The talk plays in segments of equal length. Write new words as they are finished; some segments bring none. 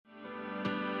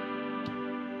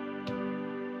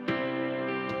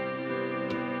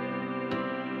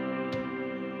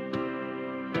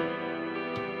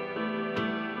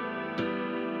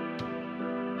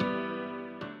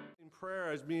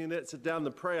as me and it sit down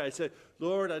to pray, I say,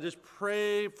 Lord, I just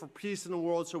pray for peace in the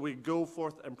world so we go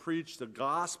forth and preach the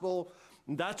gospel.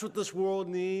 And that's what this world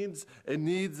needs. It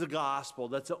needs the gospel.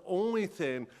 That's the only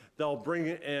thing that will bring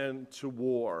an end to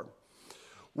war.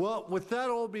 Well, with that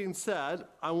all being said,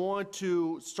 I want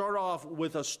to start off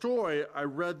with a story I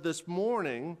read this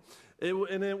morning. It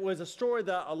was a story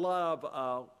that a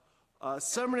lot of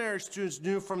seminary students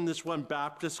knew from this one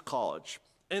Baptist college.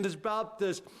 And it's about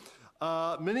this,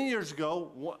 many years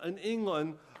ago in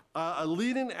England, a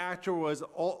leading actor was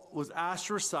asked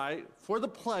to recite for the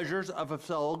pleasures of a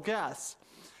fellow guest.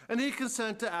 And he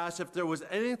consented to ask if there was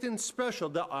anything special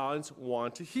the audience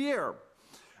wanted to hear.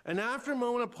 And after a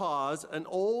moment of pause, an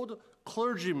old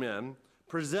clergyman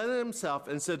presented himself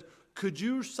and said, could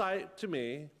you recite to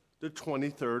me the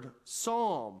 23rd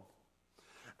Psalm?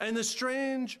 And the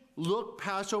strange look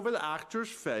passed over the actor's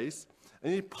face,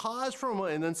 and he paused for a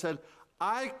moment and then said,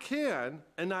 I can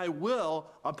and I will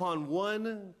upon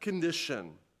one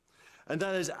condition. And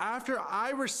that is after I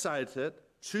recite it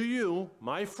to you,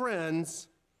 my friend,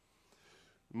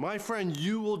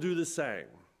 you will do the same.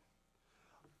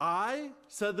 I,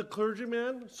 said the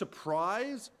clergyman,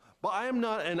 surprised, but I am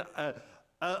not an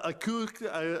elocutus,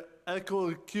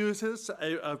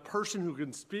 a person who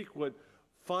can speak with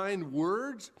fine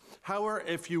words. However,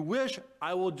 if you wish,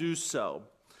 I will do so.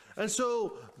 And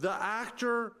so the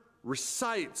actor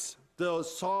recites the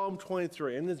Psalm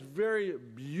 23 in this very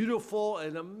beautiful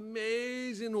and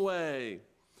amazing way.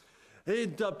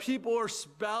 The people are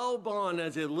spellbound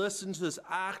as they listen to this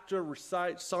actor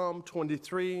recite Psalm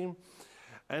 23.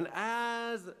 And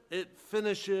as it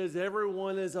finishes,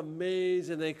 everyone is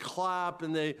amazed and they clap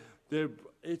and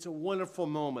it's a wonderful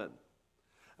moment.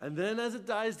 And then as it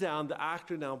dies down, the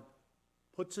actor now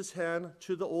puts his hand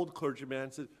to the old clergyman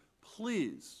and says,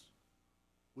 please,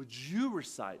 would you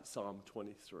recite Psalm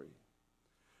 23?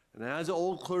 And as the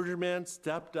old clergyman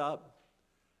stepped up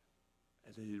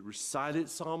and he recited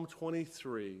Psalm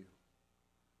 23,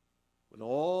 with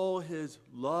all his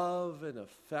love and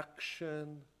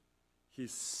affection, he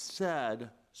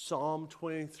said Psalm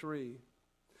 23.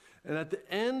 And at the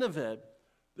end of it,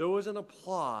 there was an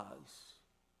applause,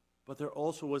 but there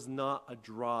also was not a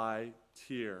dry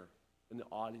tear in the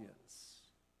audience.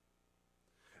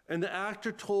 And the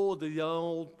actor told the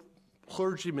young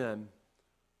clergyman,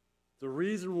 the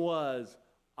reason was,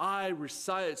 I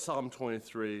recited Psalm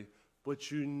 23,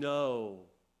 but you know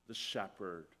the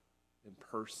shepherd in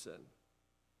person.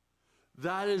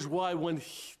 That is why when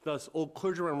the old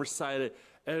clergyman recited,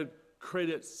 it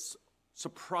created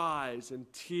surprise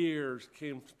and tears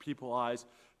came to people's eyes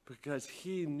because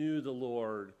he knew the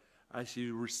Lord as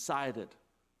he recited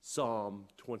Psalm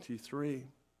 23.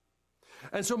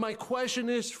 And so my question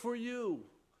is for you.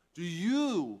 Do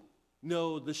you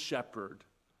know the shepherd?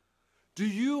 Do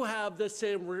you have the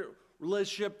same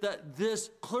relationship that this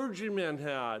clergyman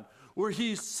had, where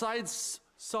he cites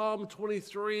Psalm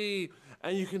 23,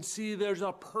 and you can see there's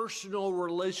a personal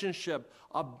relationship,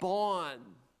 a bond.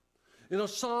 You know,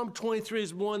 Psalm 23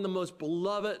 is one of the most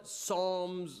beloved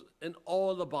Psalms in all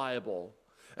of the Bible.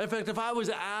 In fact, if I was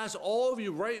to ask all of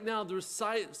you right now to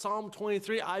recite Psalm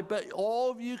 23, I bet all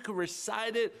of you could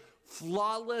recite it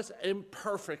flawless and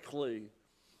perfectly.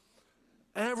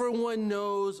 Everyone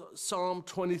knows Psalm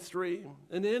 23,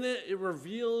 and in it, it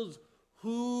reveals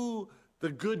who the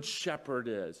good shepherd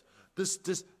is.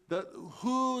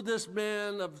 Who this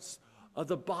man of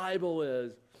the Bible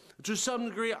is. To some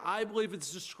degree, I believe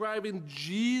it's describing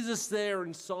Jesus there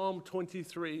in Psalm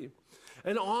 23.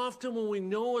 And often when we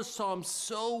know a psalm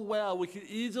so well, we can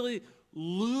easily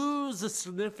lose the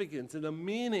significance and the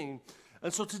meaning.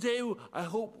 And so today, I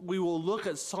hope we will look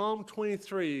at Psalm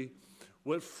 23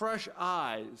 with fresh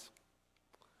eyes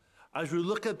as we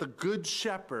look at the good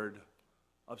shepherd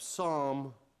of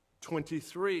Psalm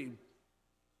 23.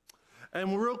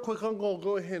 And real quick, I'm going to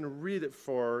go ahead and read it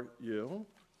for you.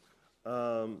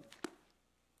 All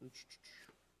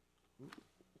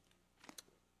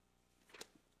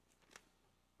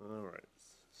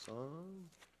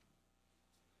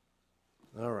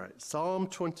right, Psalm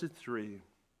 23.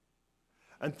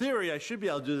 In theory, I should be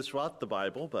able to do this throughout the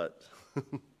Bible, but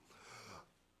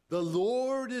the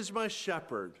Lord is my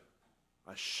shepherd,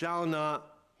 I shall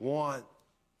not want.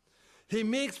 He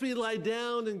makes me lie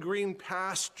down in green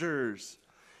pastures.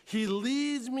 He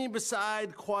leads me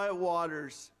beside quiet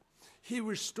waters. He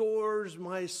restores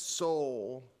my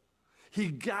soul. He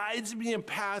guides me in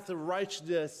path of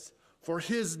righteousness for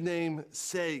his name's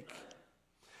sake.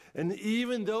 And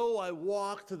even though I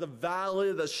walk through the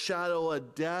valley of the shadow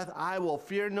of death, I will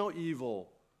fear no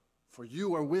evil, for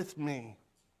you are with me.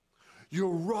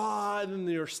 Your rod and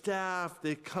your staff,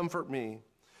 they comfort me.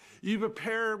 You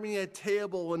prepare me a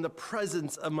table in the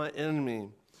presence of my enemy.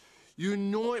 You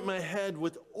anoint my head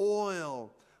with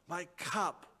oil. My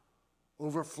cup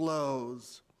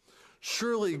overflows.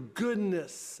 Surely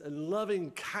goodness and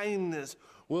loving kindness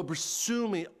will pursue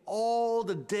me all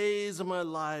the days of my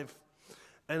life,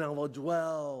 and I will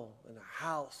dwell in the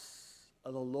house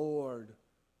of the Lord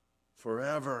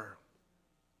forever.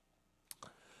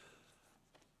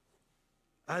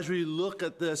 As we look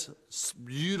at this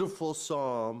beautiful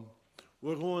psalm,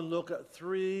 we're going to look at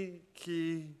three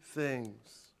key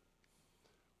things.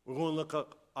 We're going to look at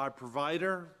our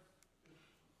provider,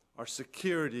 our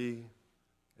security,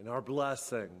 and our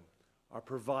blessing. Our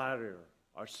provider,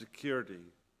 our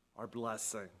security, our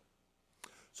blessing.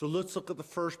 So let's look at the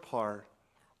first part,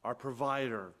 our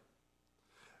provider.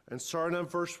 And starting on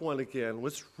verse 1 again,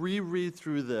 let's reread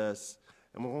through this,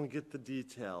 and we're going to get the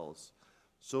details.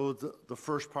 So the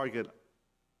first part again,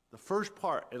 the first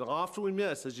part, and often we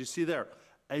miss, as you see there,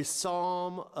 a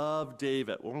psalm of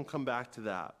David. We're going to come back to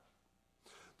that.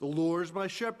 The Lord is my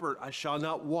shepherd, I shall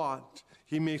not want.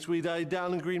 He makes me lie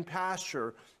down in green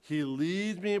pasture. He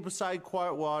leads me beside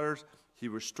quiet waters. He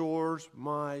restores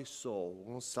my soul. We're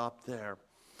going to stop there.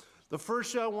 The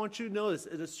first thing I want you to notice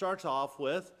is it starts off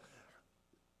with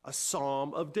a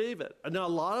psalm of David. And now a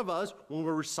lot of us, when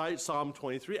we recite Psalm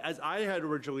 23, as I had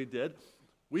originally did,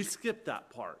 we skip that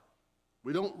part.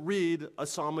 We don't read a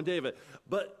Psalm of David.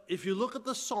 But if you look at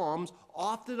the Psalms,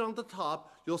 often on the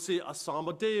top, you'll see a Psalm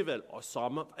of David, a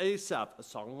Psalm of Asaph, a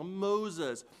Song of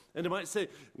Moses. And it might say,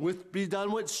 be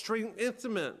done with string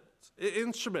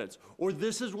instruments, or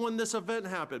this is when this event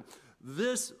happened.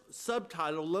 This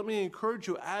subtitle, let me encourage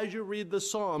you, as you read the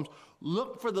Psalms,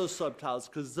 look for those subtitles,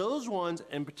 because those ones,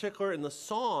 in particular in the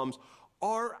Psalms,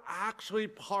 are actually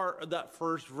part of that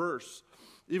first verse,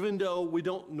 even though we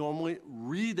don't normally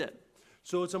read it.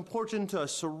 So it's important to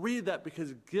us to read that because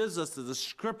it gives us the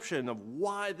description of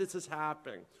why this is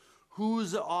happening.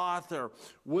 Who's the author?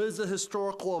 What is the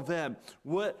historical event?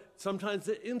 What sometimes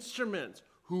the instruments?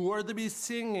 Who are to be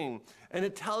singing? And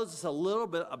it tells us a little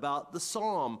bit about the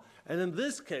psalm. And in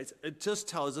this case, it just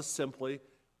tells us simply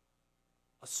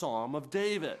a psalm of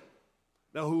David.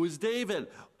 Now, who is David?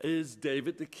 Is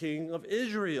David the king of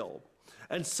Israel?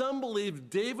 And some believe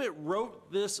David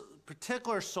wrote this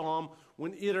particular psalm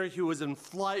when either he was in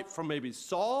flight from maybe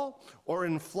Saul or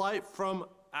in flight from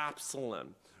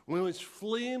Absalom. When he was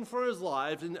fleeing for his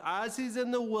life, and as he's in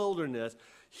the wilderness,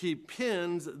 he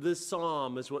pens this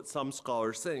psalm, is what some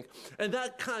scholars think. And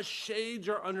that kind of shades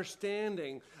our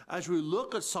understanding as we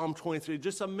look at Psalm 23.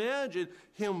 Just imagine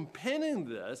him penning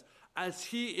this as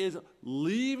he is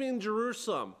leaving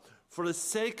Jerusalem for the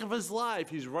sake of his life.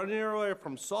 He's running away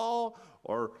from Saul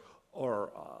or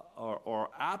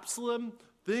Absalom.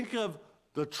 Think of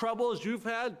the troubles you've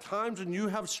had, times when you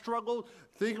have struggled.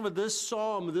 Think of this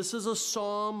psalm. This is a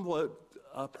psalm,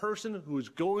 a person who is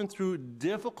going through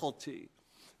difficulty.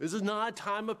 This is not a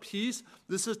time of peace.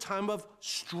 This is a time of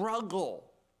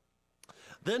struggle.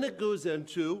 Then it goes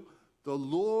into, the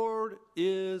Lord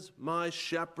is my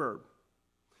shepherd.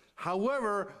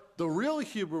 However, the real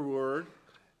Hebrew word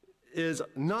is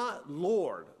not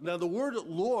Lord. Now, the word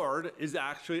Lord is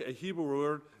actually a Hebrew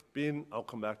word I'll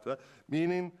come back to that,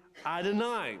 meaning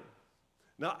Adonai.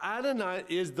 Now, Adonai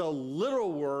is the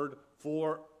literal word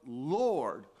for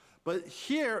Lord. But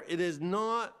here, it is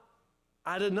not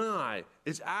Adonai.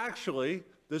 It's actually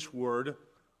this word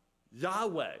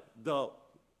Yahweh.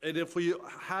 And if we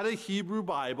had a Hebrew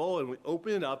Bible and we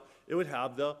open it up, it would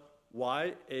have the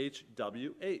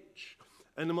YHWH.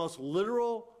 And the most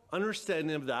literal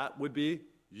understanding of that would be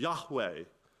Yahweh.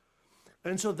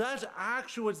 And so that's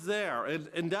actually what's there.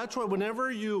 And that's why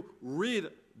whenever you read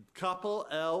capital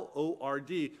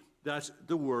L-O-R-D, that's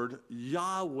the word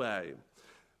Yahweh.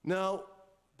 Now,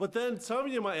 but then some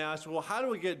of you might ask, well, how do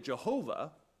we get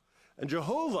Jehovah? And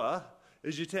Jehovah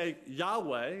is you take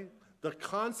Yahweh, the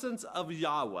constants of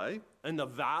Yahweh, and the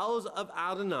vowels of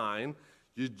Adonai,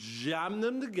 you jam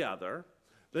them together,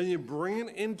 then you bring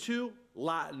it into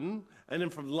Latin, and then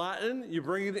from Latin, you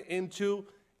bring it into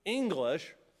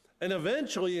English, and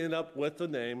eventually you end up with the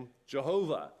name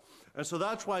Jehovah. And so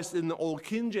that's why in the old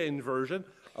King James Version,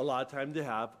 a lot of times they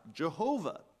have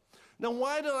Jehovah. Now,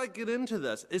 why did I get into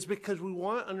this? It's because we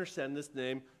want to understand this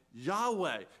name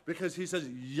Yahweh, because he says,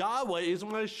 Yahweh is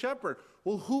my shepherd.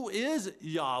 Well, who is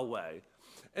Yahweh?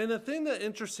 And the thing that's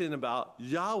interesting about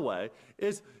Yahweh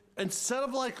is instead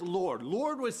of like Lord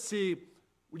would see,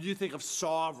 when you think of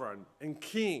sovereign and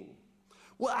king.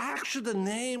 Well, actually, the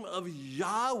name of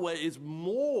Yahweh is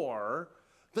more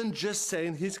than just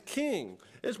saying he's king.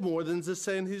 It's more than just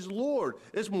saying he's Lord.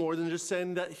 It's more than just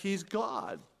saying that he's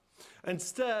God.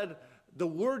 Instead, the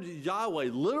word Yahweh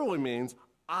literally means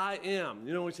I am.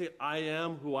 You know, when we say I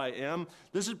am who I am,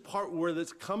 this is part where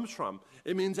this comes from.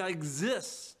 It means I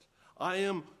exist. I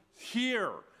am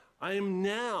here. I am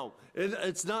now.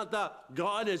 It's not that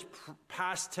God is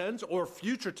past tense or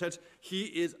future tense. He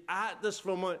is at this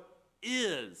moment,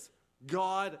 is.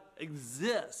 God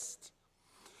exists.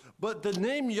 But the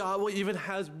name Yahweh even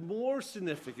has more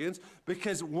significance,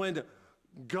 because when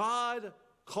God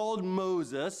called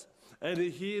Moses and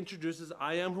he introduces,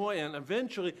 I am who I am,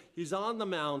 eventually he's on the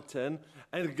mountain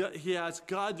and he asks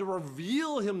God to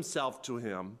reveal himself to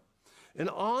him. And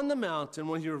on the mountain,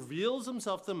 when he reveals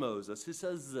himself to Moses, he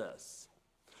says this: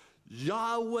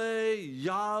 Yahweh,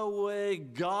 Yahweh,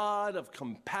 God of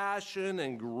compassion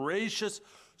and gracious,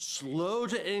 slow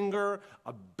to anger,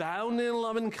 abounding in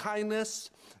loving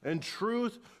kindness and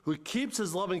truth, who keeps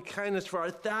his loving kindness for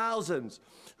our thousands,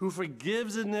 who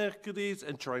forgives iniquities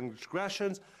and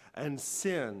transgressions and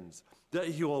sins, that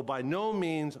he will by no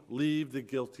means leave the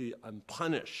guilty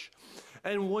unpunished.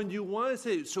 And when you want to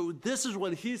say, so this is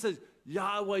what he says,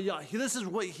 Yahweh, Yahweh, this is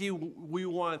what we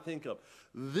want to think of.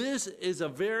 This is a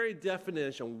very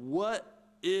definition. What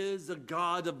is the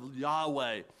God of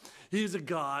Yahweh? He's a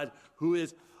God who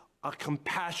is a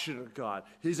compassionate God.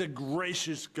 He's a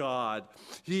gracious God.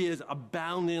 He is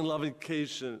abounding in loving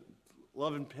patience.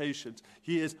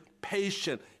 He is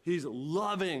patient. He's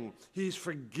loving. He's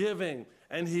forgiving.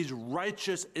 And he's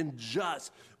righteous and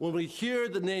just. When we hear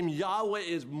the name Yahweh,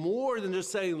 is more than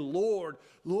just saying Lord.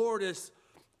 Lord is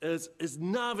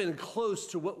not even close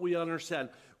to what we understand.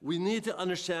 We need to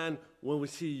understand when we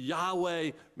see Yahweh,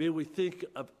 maybe we think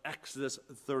of Exodus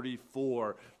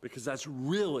 34, because that's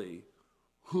really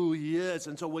who he is.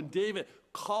 And so when David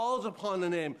calls upon the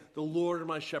name, the Lord is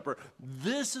my shepherd,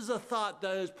 this is a thought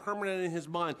that is permanent in his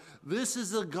mind. This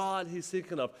is the God he's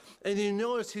thinking of. And you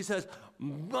notice he says,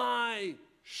 the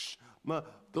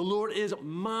Lord is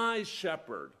my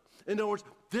shepherd. In other words,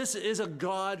 this is a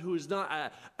God who is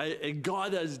not a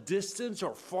God that is distant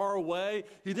or far away.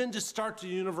 He didn't just start the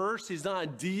universe. He's not a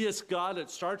deist God that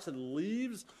starts and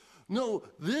leaves. No,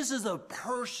 this is a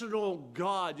personal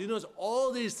God. You notice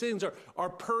all these things are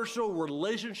personal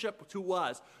relationship to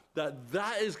us.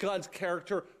 That is God's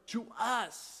character to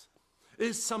us.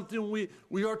 It's something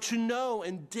we are to know.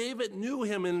 And David knew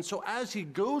him. And so as he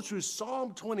goes through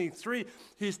Psalm 23,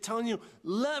 he's telling you,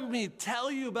 let me tell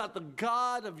you about the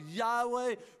God of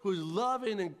Yahweh, who's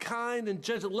loving and kind and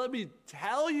gentle. Let me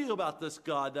tell you about this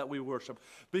God that we worship,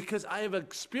 because I have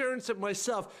experienced it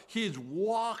myself. He has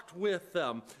walked with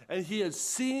them, and he has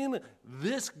seen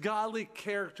this godly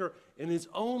character in his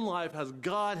own life as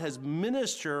God has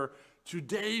ministered to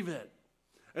David.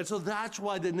 And so that's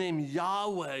why the name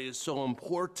Yahweh is so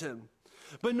important.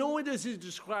 But not only does he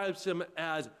describe him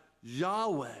as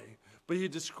Yahweh, but he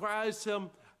describes him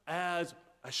as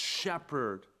a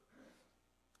shepherd.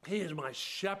 He is my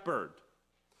shepherd.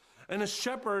 And a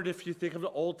shepherd, if you think of the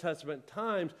Old Testament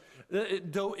times,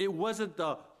 though it wasn't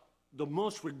the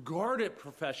most regarded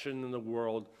profession in the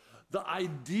world, the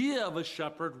idea of a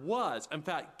shepherd was, in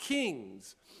fact,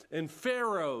 kings and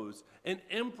pharaohs and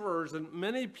emperors and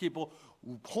many people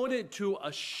pointed to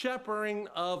a shepherding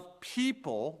of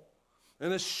people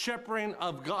and a shepherding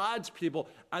of God's people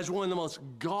as one of the most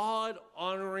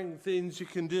God-honoring things you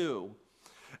can do.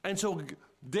 And so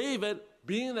David,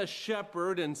 being a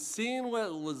shepherd and seeing what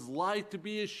it was like to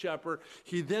be a shepherd,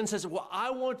 he then says, well,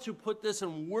 I want to put this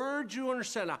in words you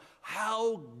understand now,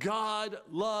 how God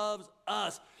loves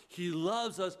us. He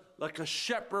loves us like a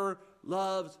shepherd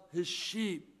loves his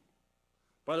sheep.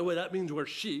 By the way, that means we're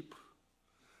sheep.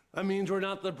 That means we're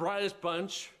not the brightest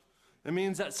bunch. It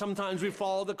means that sometimes we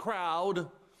follow the crowd,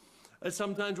 and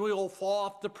sometimes we will fall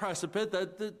off the precipice.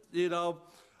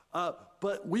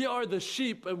 But we are the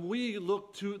sheep, and we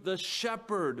look to the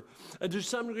shepherd. And to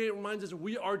some degree, it reminds us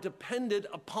we are dependent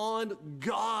upon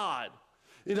God.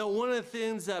 You know, one of the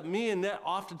things that me and Ned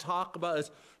often talk about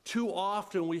is too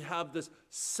often we have this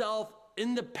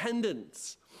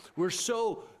self-independence. We're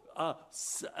so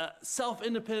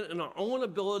self-independent in our own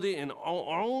ability and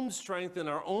our own strength and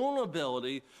our own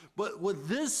ability. But what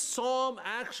this psalm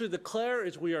actually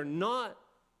declares is we are not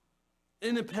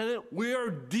independent, we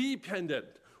are dependent.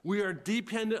 We are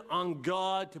dependent on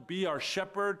God to be our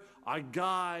shepherd, our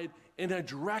guide, and a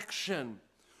direction.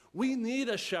 We need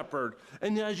a shepherd.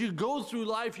 And as you go through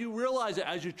life, you realize that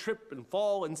as you trip and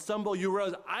fall and stumble, you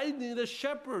realize, I need a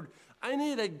shepherd. I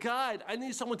need a guide. I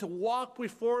need someone to walk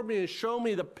before me and show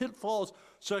me the pitfalls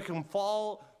so I can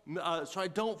fall, so I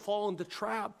don't fall into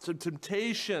traps and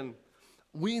temptation.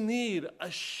 We need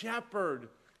a shepherd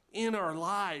in our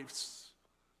lives.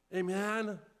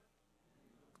 Amen?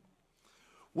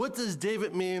 What does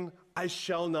David mean? I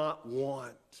shall not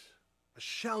want. I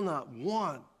shall not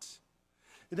want.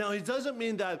 Now, he doesn't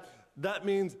mean that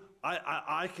means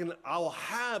I'll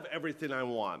have everything I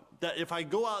want. That if I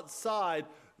go outside,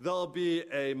 there'll be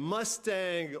a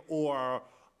Mustang or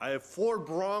a Ford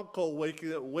Bronco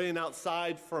waiting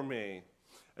outside for me.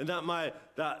 And that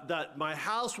my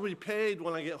house will be paid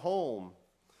when I get home.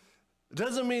 It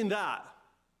doesn't mean that.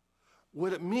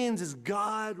 What it means is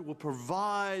God will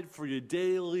provide for your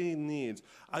daily needs.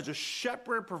 As a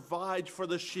shepherd provides for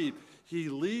the sheep, he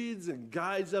leads and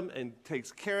guides them and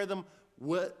takes care of them,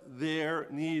 what their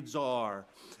needs are.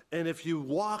 And if you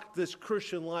walk this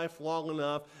Christian life long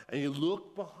enough and you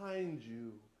look behind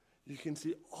you, you can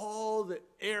see all the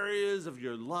areas of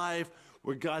your life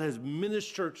where God has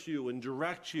ministered to you and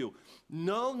directed you.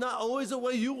 No, not always the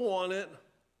way you want it.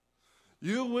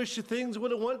 You wish things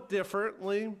would have went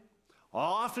differently. I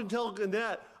often tell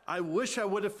Annette, I wish I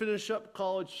would have finished up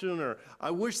college sooner. I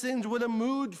wish things would have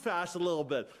moved fast a little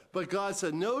bit. But God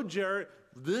said, no, Jared,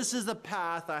 this is the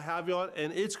path I have you on,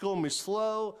 and it's going to be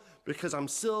slow because I'm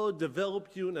still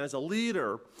developing you as a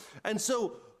leader. And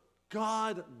so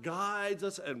God guides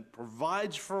us and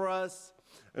provides for us,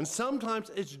 and sometimes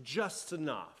it's just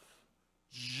enough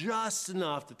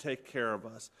to take care of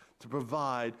us, to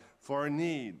provide for our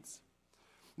needs.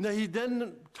 Now, he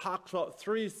then talks about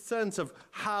 3 cents of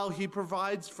how he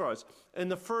provides for us.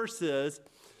 And the first is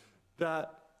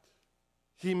that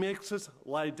he makes us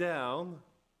lie down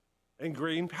in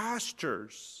green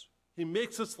pastures. He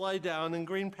makes us lie down in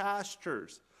green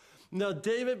pastures. Now,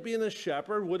 David, being a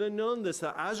shepherd, would have known this,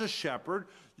 that as a shepherd,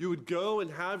 you would go and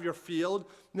have your field.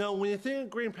 Now, when you think of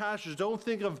green pastures, don't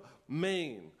think of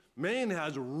Maine. Maine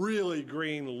has really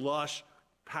green, lush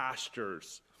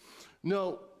pastures.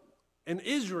 No, in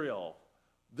Israel,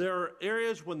 there are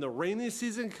areas when the rainy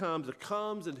season comes, it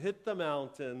comes and hits the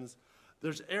mountains.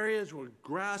 There's areas where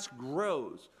grass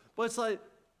grows, but it's like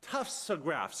tufts of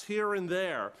grass here and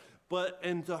there.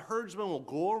 And the herdsman will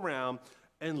go around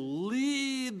and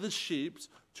lead the sheep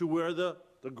to where the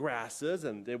grass is,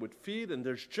 and they would feed, and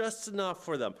there's just enough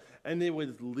for them. And they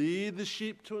would lead the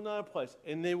sheep to another place,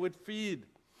 and they would feed.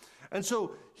 And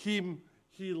so he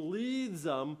leads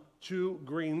them to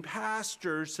green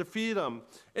pastures to feed them.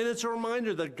 And it's a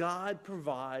reminder that God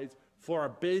provides for our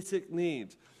basic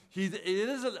needs. It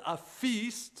isn't a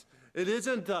feast. It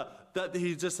isn't that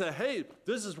he just said, hey,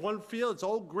 this is one field, it's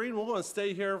all green, we're going to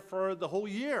stay here for the whole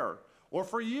year or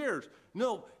for years.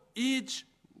 No, each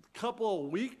couple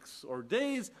of weeks or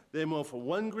days, they move from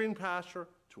one green pasture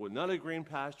to another green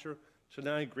pasture to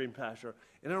another green pasture.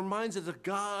 And it reminds us that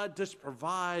God just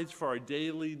provides for our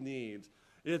daily needs.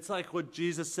 It's like what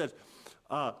Jesus said,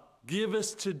 give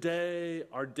us today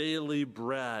our daily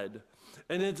bread.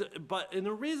 And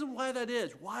the reason why that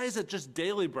is, why is it just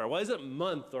daily bread? Why is it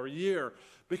month or year?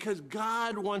 Because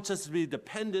God wants us to be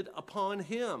dependent upon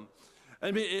him. I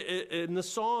mean, in the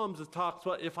Psalms, it talks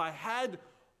about, if I had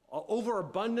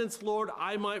overabundance, Lord,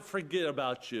 I might forget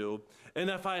about you.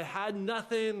 And if I had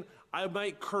nothing, I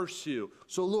might curse you.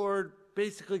 So, Lord,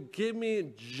 basically give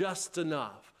me just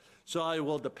enough. So I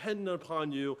will depend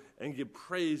upon you and give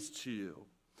praise to you.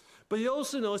 But you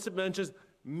also notice it mentions,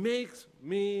 makes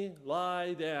me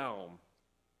lie down.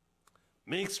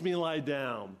 Makes me lie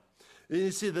down. And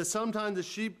you see that sometimes the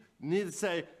sheep need to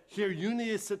say, here, you need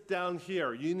to sit down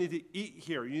here. You need to eat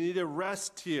here. You need to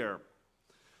rest here.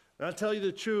 And I'll tell you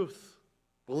the truth,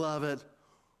 beloved,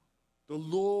 the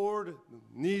Lord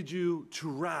needs you to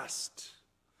rest.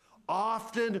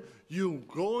 Often you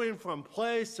going from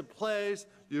place to place,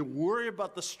 you worry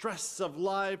about the stress of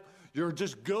life, you're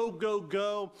just go, go,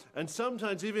 go, and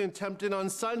sometimes even tempted on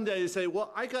Sunday to say,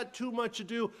 well, I got too much to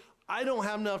do, I don't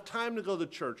have enough time to go to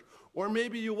church. Or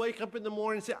maybe you wake up in the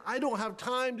morning and say, I don't have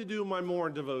time to do my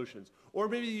morning devotions. Or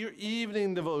maybe your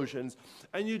evening devotions,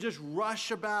 and you just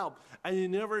rush about, and you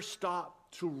never stop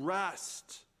to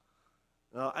rest.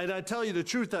 And I tell you the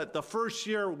truth, that the first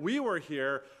year we were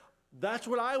here, that's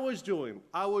what I was doing.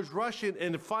 I was rushing,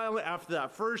 and finally, after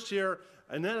that first year,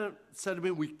 and then it said to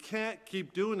me, we can't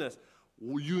keep doing this.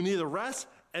 You need a rest,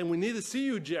 and we need to see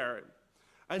you, Jared.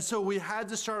 And so we had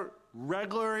to start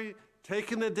regularly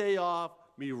taking the day off,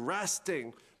 me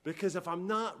resting, because if I'm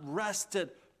not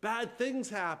rested, bad things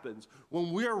happen.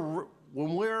 When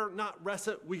we're not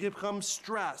rested, we become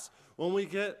stressed. When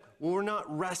we're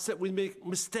not rested, we make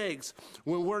mistakes.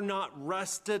 When we're not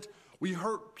rested, we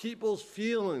hurt people's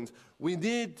feelings. We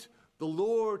need the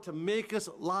Lord to make us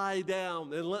lie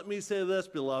down. And let me say this,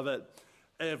 beloved.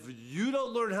 If you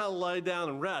don't learn how to lie down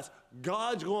and rest,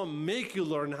 God's going to make you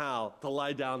learn how to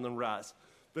lie down and rest.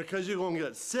 Because you're going to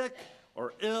get sick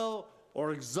or ill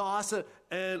or exhausted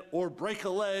or break a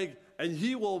leg, and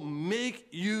he will make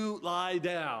you lie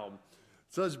down.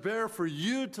 So it's better for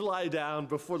you to lie down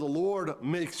before the Lord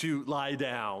makes you lie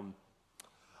down.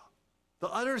 The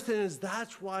other thing is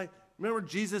that's why, remember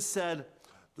Jesus said,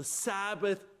 the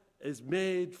Sabbath is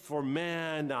made for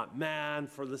man, not man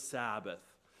for the Sabbath.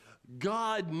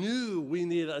 God knew we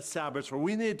needed a Sabbath, or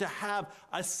we needed to have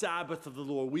a Sabbath of the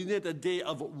Lord. We needed a day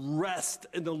of rest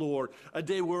in the Lord, a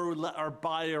day where we let our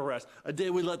body rest, a day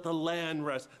we let the land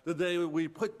rest, the day we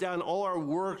put down all our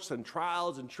works and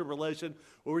trials and tribulation,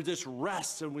 where we just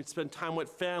rest and we spend time with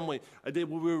family, a day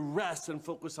where we rest and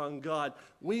focus on God.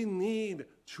 We need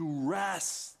to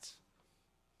rest.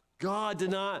 God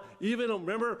did not, even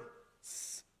remember,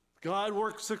 God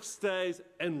worked 6 days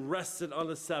and rested on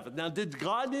the Sabbath. Now, did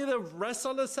God need to rest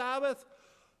on the Sabbath?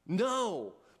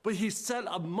 No. But he set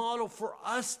a model for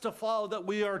us to follow, that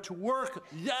we are to work,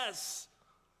 yes,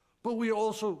 but we are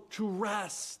also to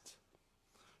rest.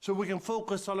 So we can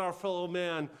focus on our fellow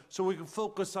man, so we can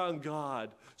focus on God,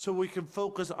 so we can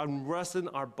focus on resting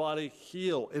our body,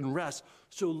 heal and rest.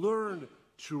 So learn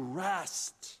to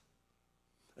rest.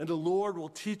 And the Lord will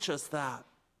teach us that.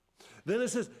 Then it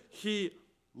says, he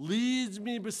leads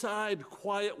me beside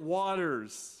quiet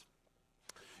waters.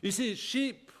 You see,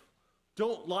 sheep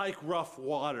don't like rough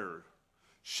water.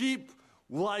 Sheep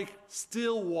like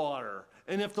still water.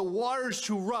 And if the water's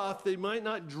too rough, they might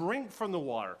not drink from the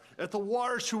water. If the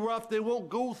water's too rough, they won't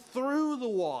go through the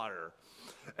water.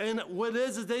 And what it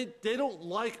is they don't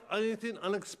like anything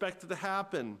unexpected to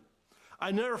happen.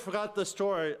 I never forgot the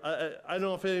story. I don't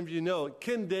know if any of you know.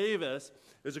 Ken Davis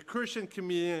is a Christian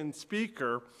comedian and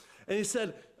speaker. And he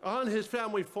said on his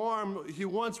family farm, he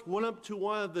once went up to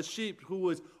one of the sheep who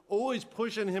was always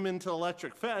pushing him into the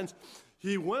electric fence.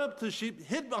 He went up to the sheep,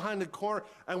 hid behind the corner,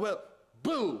 and went,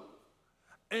 boo!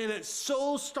 And it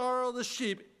so startled the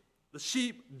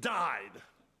sheep died.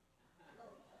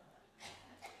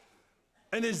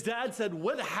 And his dad said,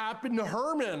 what happened to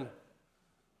Herman?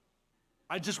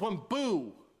 I just went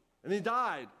boo, and he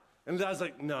died. And the dad's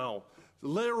like, no.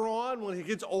 Later on, when he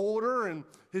gets older, and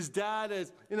his dad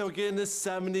is, getting his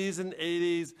 70s and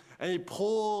 80s, and he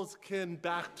pulls Ken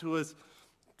back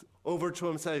over to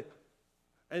him and say,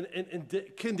 and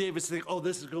Ken Davis thinks, oh,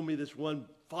 this is going to be this one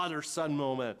father-son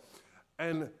moment.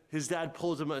 And his dad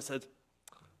pulls him and says,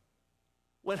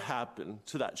 what happened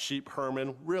to that sheep,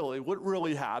 Herman? Really, what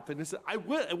really happened? He said, I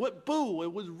went boo.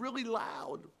 It was really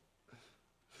loud.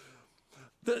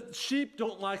 The sheep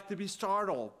don't like to be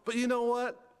startled. But you know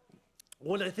what?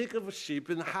 When I think of a sheep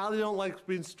and how they don't like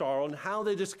being startled and how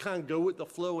they just kind of go with the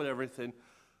flow and everything,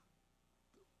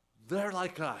 they're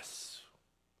like us.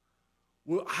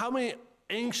 Well, how many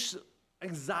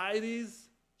anxieties,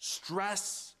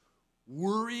 stress,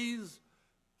 worries,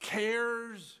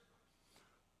 cares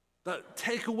that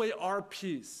take away our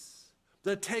peace,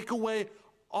 that take away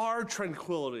our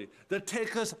tranquility, that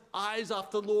take us eyes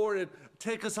off the Lord and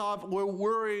take us off, we're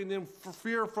worrying and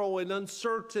fearful and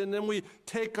uncertain, and we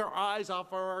take our eyes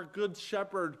off our good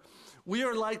shepherd. We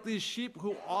are like these sheep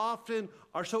who often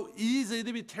are so easy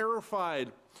to be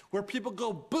terrified, where people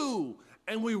go boo,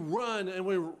 and we run, and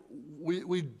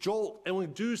we jolt, and we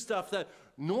do stuff that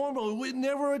normally we'd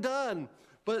never have done.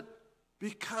 But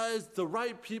because the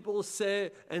right people say,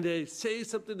 and they say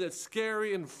something that's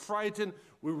scary and frightening,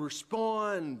 we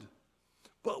respond.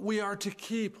 But we are to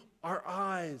keep our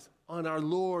eyes on our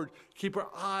Lord, keep our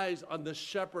eyes on the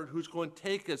shepherd who's going to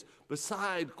take us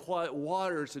beside quiet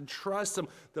waters, and trust him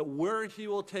that where he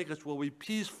will take us will be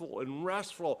peaceful and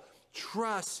restful.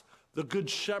 Trust the good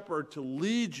shepherd to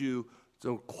lead you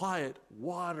to quiet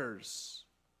waters.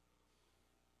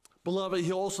 Beloved,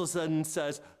 he also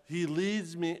says, he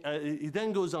leads me, he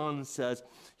then goes on and says,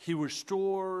 he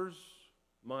restores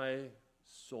my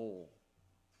soul.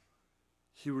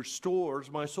 He restores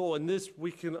my soul. And this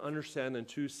we can understand in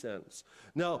two senses.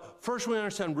 Now, first we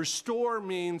understand restore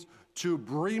means to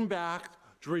bring back,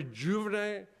 to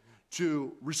rejuvenate,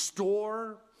 to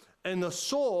restore. And the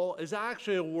soul is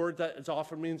actually a word that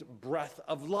often means breath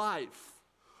of life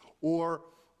or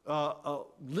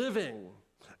living.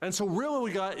 And so really what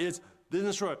we got is,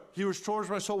 he restores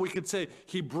my soul. We could say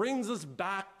he brings us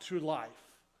back to life.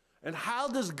 And how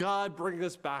does God bring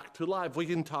us back to life? We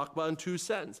can talk about in two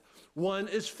senses. One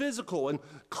is physical, and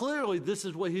clearly this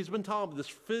is what he's been talking about, this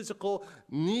physical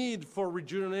need for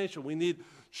rejuvenation. We need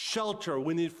shelter,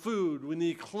 we need food, we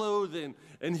need clothing,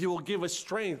 and he will give us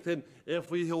strength. And if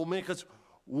he'll make us,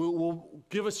 will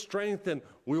give us strength, and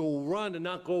we will run and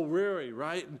not go weary,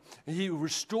 right? And he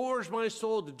restores my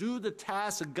soul to do the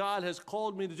task that God has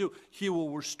called me to do. He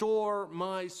will restore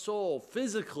my soul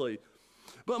physically.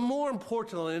 But more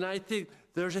importantly, and I think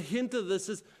there's a hint of this,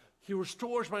 is he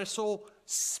restores my soul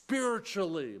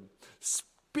spiritually.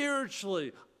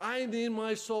 Spiritually, I need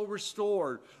my soul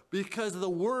restored because of the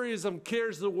worries and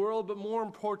cares of the world, but more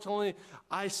importantly,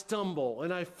 I stumble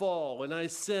and I fall and I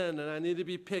sin and I need to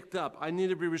be picked up. I need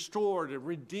to be restored and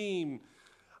redeemed.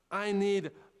 I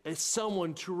need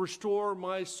someone to restore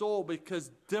my soul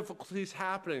because difficulties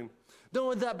happening. Not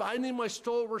only that, but I need my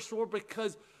soul restored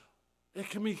because it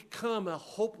can become a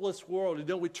hopeless world. You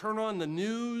know, we turn on the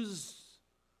news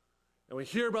and we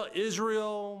hear about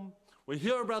Israel. We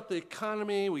hear about the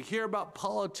economy, we hear about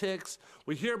politics,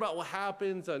 we hear about what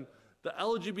happens and the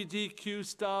LGBTQ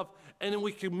stuff, and then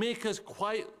we can make us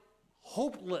quite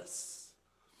hopeless.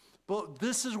 But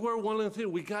this is where one of the things,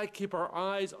 we got to keep our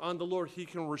eyes on the Lord. He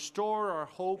can restore our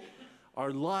hope,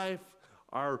 our life,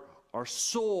 our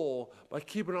soul by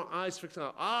keeping our eyes fixed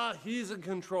on, He's in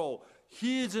control.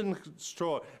 He's in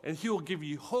control, and He will give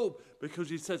you hope because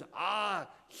He says,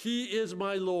 He is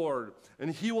my Lord, and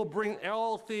He will bring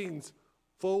all things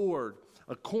forward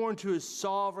according to His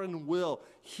sovereign will.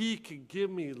 He can give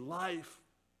me life.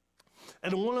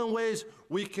 And one of the ways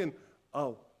we can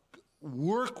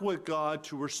work with God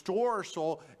to restore our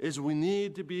soul is we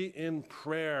need to be in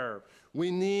prayer.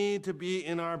 We need to be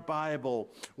in our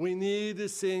Bible. We need to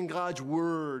sing God's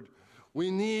word. We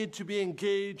need to be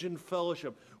engaged in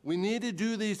fellowship. We need to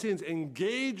do these things.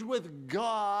 Engage with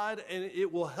God, and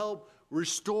it will help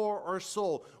restore our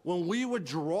soul. When we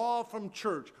withdraw from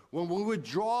church, when we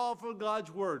withdraw from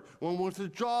God's word, when we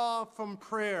withdraw from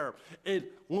prayer, when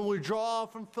we withdraw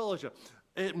from fellowship,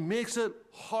 it makes it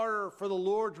harder for the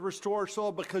Lord to restore our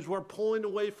soul because we're pulling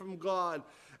away from God.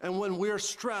 And when we're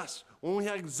stressed, when we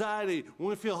have anxiety, when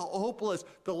we feel hopeless,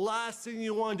 the last thing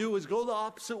you want to do is go the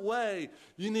opposite way.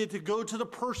 You need to go to the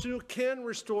person who can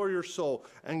restore your soul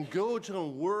and go to the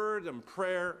word and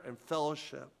prayer and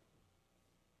fellowship.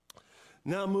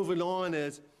 Now moving on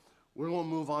is, we're going to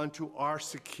move on to our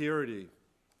security.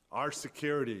 Our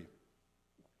security.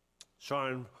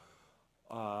 Starting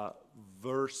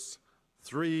verse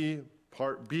 3,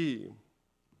 part B. It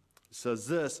says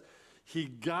this, He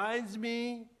guides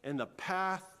me in the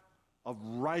path of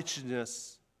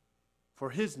righteousness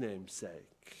for His name's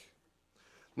sake.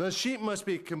 Now the sheep must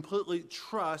be completely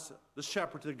trust the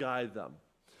shepherd to guide them.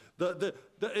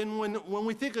 And when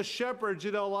we think of shepherds,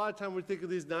 you know, a lot of time we think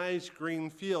of these nice green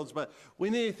fields, but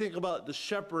we need to think about the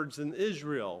shepherds in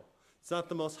Israel. It's not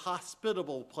the most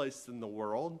hospitable place in the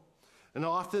world. And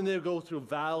often they go through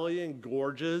valley and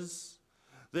gorges.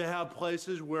 They have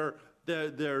places where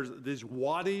there's these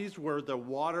wadis where the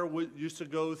water used to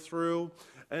go through.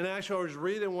 And actually, I was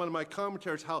reading one of my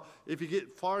commentaries how if you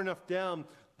get far enough down,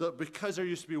 because there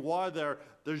used to be water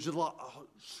there's a lot of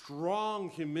strong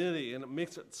humidity, and it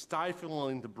makes it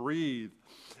stifling to breathe.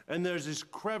 And there's these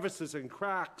crevices and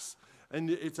cracks, and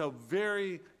it's a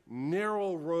very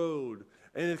narrow road,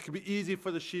 and it can be easy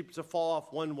for the sheep to fall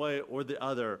off one way or the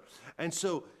other. And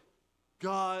so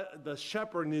God, the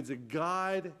shepherd, needs to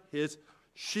guide his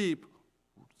sheep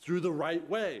through the right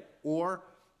way, or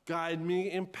guide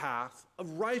me in path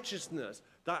of righteousness,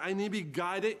 that I need to be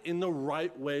guided in the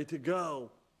right way to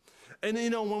go. And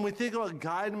you know, when we think about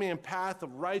guiding me in path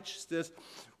of righteousness,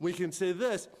 we can say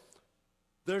this,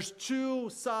 there's two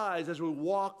sides as we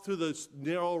walk through this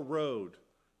narrow road.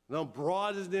 Now,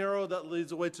 broad is narrow, that leads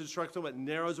the way to destruction, but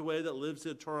narrow is the way that lives to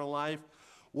eternal life.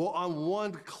 Well, on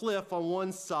one cliff, on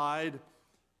one side,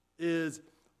 is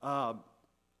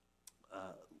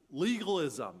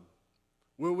legalism,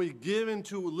 where we give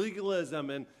into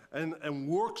legalism and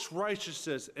works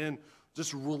righteousness and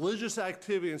just religious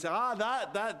activity and say,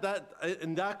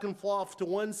 that can fall off to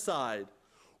one side.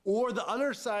 Or the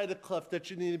other side of the cliff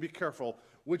that you need to be careful,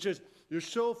 which is you're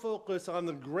so focused on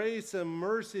the grace and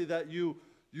mercy that you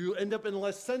end up in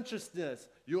licentiousness,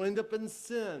 you end up in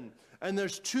sin. And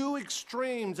there's two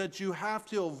extremes that you have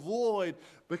to avoid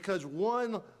because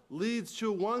one leads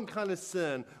to one kind of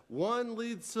sin, one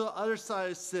leads to the other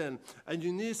side of sin, and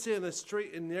you need to stay in the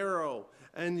straight and narrow,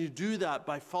 and you do that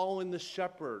by following the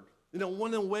shepherd. You know,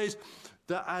 one of the ways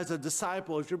that as a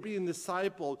disciple, if you're being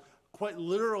discipled, quite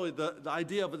literally the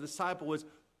idea of a disciple was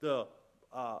the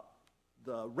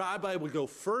rabbi would go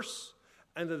first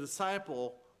and the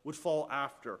disciple would follow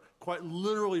after, quite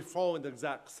literally following the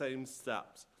exact same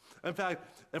steps. In fact,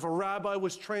 if a rabbi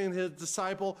was training his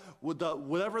disciple,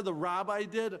 whatever the rabbi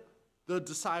did, the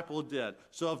disciple did.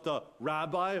 So if the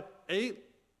rabbi ate,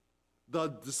 the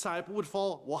disciple would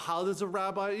follow. Well, how does a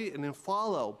rabbi eat? And then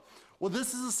follow. Well,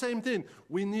 this is the same thing.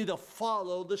 We need to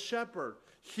follow the shepherd.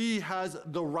 He has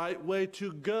the right way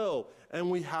to go,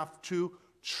 and we have to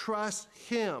trust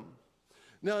him.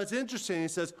 Now, it's interesting. He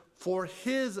says, for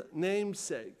his name's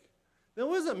sake. Now,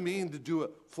 what does it mean to do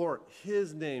it for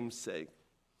his name's sake?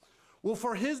 Well,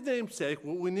 for his name's sake,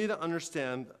 what we need to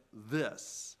understand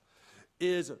this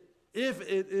is if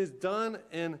it is done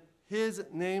in his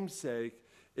name's sake,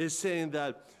 is saying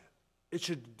that it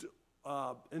should,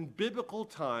 in biblical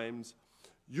times,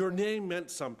 your name meant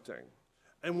something.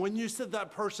 And when you said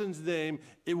that person's name,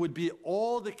 it would be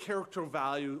all the character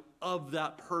value of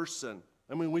that person.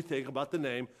 I mean, we think about the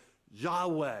name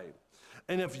Yahweh.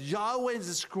 And if Yahweh is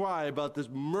described about this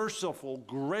merciful,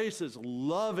 gracious,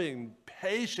 loving,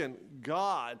 patient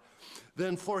God,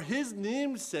 then for his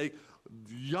name's sake,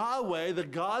 Yahweh, the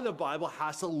God of the Bible,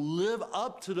 has to live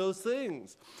up to those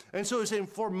things. And so he's saying,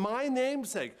 for my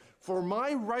name's sake, for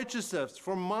my righteousness,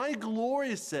 for my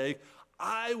glory's sake,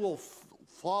 I will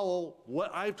follow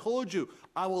what I've told you.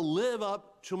 I will live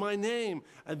up to my name.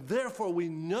 And therefore we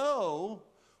know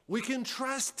we can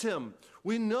trust him.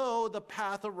 We know the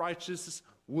path of righteousness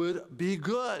would be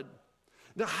good.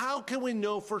 Now, how can we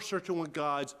know for certain what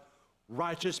God's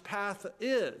righteous path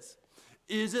is?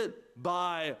 Is it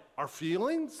by our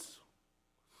feelings?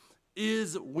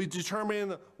 Is we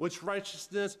determine what's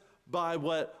righteousness by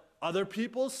what other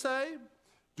people say?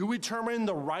 Do we determine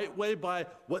the right way by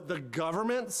what the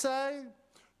government say?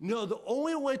 No, the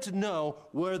only way to know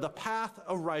where the path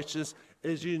of righteousness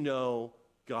is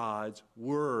God's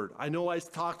word. I know I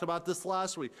talked about this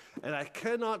last week, and I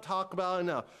cannot talk about it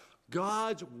enough.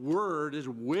 God's word is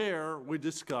where we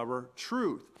discover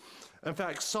truth. In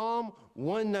fact, Psalm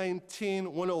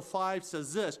 119, 105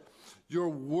 says this, your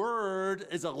word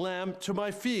is a lamp to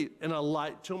my feet and a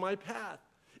light to my path.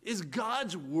 Is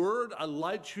God's word a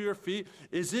light to your feet?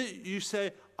 Is it, you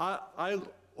say, I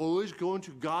always go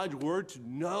into God's word to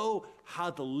know how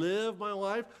to live my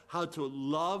life, how to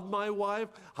love my wife,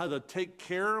 how to take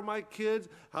care of my kids,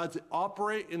 how to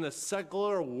operate in a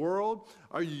secular world?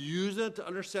 Are you using it to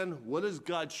understand what is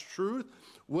God's truth?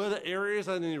 What are the areas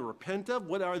I need to repent of?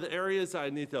 What are the areas I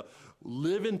need to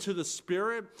live into the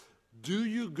Spirit? Do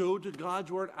you go to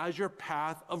God's word as your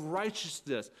path of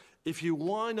righteousness? If you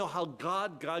want to know how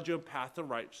God guides your path of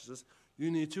righteousness,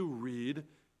 you need to read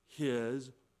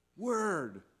his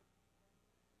word.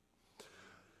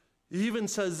 He even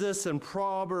says this in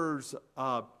Proverbs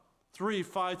 3,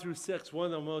 5 through 6, one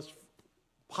of the most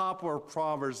popular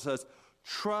Proverbs says,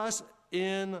 trust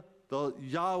in the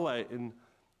Yahweh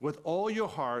with all your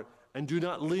heart and do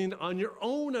not lean on your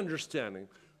own understanding.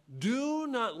 Do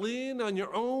not lean on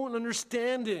your own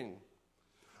understanding.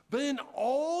 But in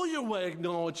all your way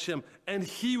acknowledge him, and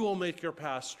he will make your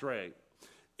path straight.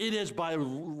 It is by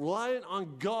relying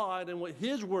on God and what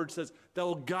his word says that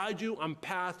will guide you on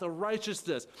path of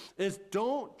righteousness. It's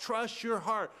don't trust your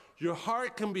heart. Your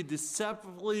heart can be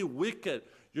deceptively wicked.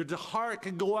 Your heart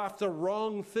can go after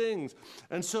wrong things.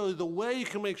 And so the way you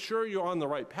can make sure you're on the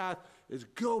right path is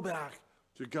go back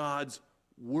to God's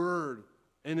word,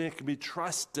 and it can be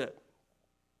trusted.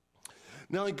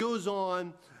 Now it goes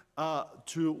on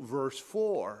to verse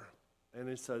 4, and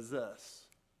it says this.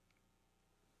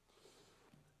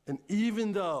 And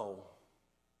even though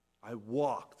I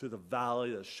walk through the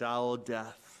valley of the shadow of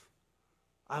death,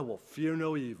 I will fear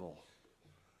no evil,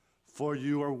 for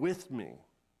you are with me.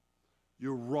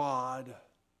 Your rod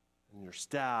and your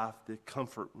staff, they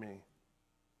comfort me.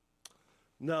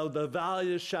 Now, the valley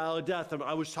of the shadow of death,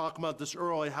 I was talking about this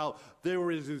earlier, how there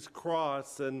was these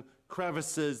cross and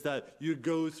crevices that you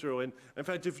go through. And in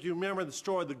fact, if you remember the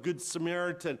story, the Good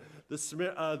Samaritan, there's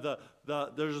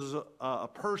a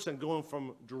person going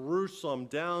from Jerusalem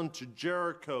down to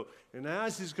Jericho. And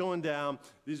as he's going down,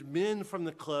 these men from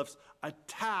the cliffs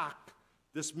attack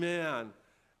this man,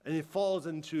 and he falls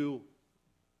into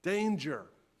danger.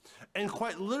 And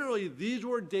quite literally, these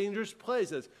were dangerous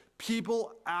places.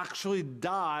 People actually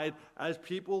died as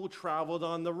people traveled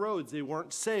on the roads. They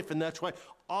weren't safe, and that's why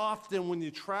often when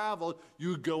you traveled,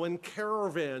 you go in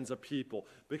caravans of people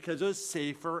because it was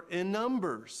safer in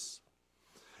numbers.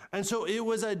 And so it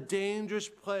was a dangerous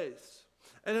place.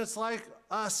 And it's like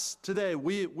us today.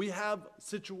 We have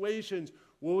situations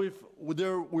where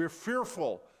we're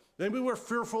fearful. Maybe we're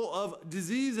fearful of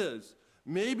diseases.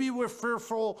 Maybe we're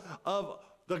fearful of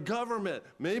the government.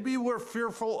 Maybe we're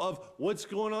fearful of what's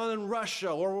going on in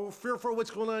Russia, or we're fearful of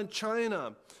what's going on in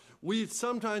China. We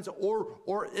sometimes,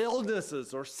 or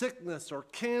illnesses, or sickness, or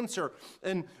cancer,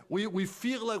 and we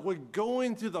feel like we're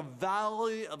going through the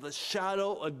valley of the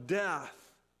shadow of death.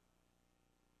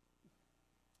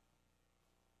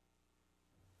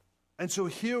 And so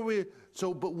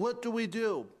but what do we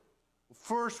do?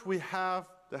 First, we have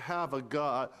to have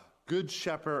a good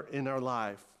shepherd in our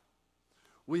life.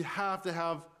 We have to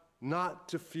have not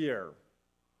to fear.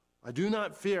 I do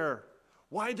not fear.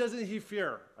 Why doesn't he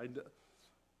fear?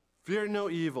 Fear no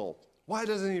evil. Why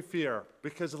doesn't he fear?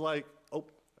 Because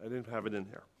I didn't have it in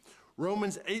here.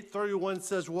 Romans 8:31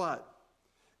 says what?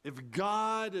 If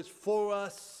God is for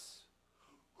us,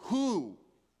 who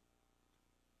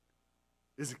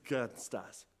is against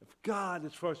us? If God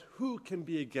is for us, who can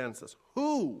be against us?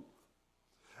 Who?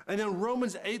 And then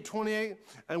Romans 8:28,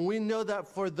 and we know that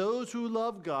for those who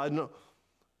love God,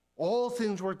 all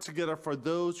things work together for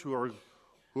those who are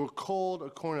called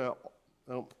according to,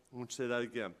 let me say that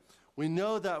again. We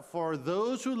know that for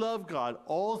those who love God,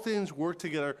 all things work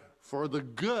together for the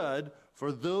good,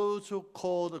 for those who are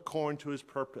called according to his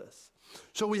purpose.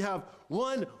 So we have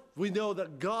one, we know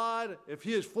that God, if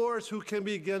he is for us, who can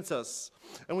be against us?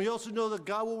 And we also know that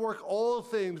God will work all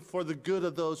things for the good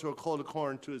of those who are called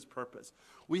according to his purpose.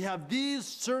 We have these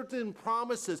certain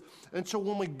promises. And so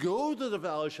when we go to the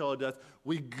valley of shadow of death,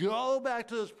 we go back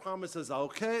to those promises.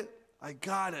 Okay, I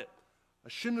got it. I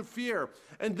shouldn't fear.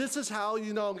 And this is how,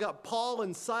 I've got Paul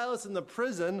and Silas in the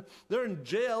prison. They're in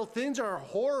jail. Things are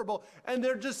horrible. And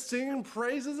they're just singing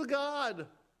praises of God.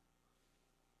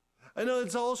 I know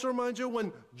it also reminds you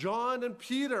when John and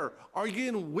Peter are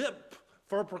getting whipped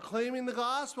for proclaiming the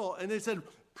gospel. And they said,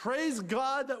 praise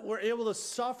God that we're able to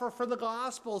suffer for the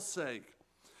gospel's sake.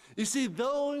 You see,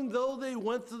 though they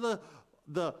went to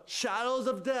the shadows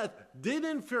of death, they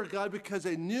didn't fear God because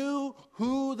they knew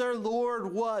who their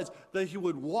Lord was, that he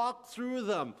would walk through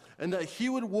them and that he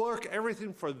would work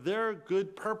everything for their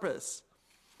good purpose.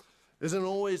 Isn't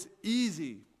always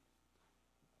easy.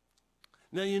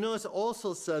 Now, you notice it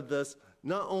also said this,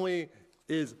 not only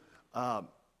this,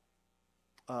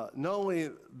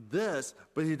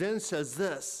 but he then says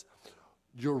this,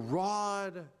 your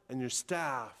rod and your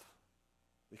staff,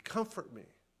 they comfort me.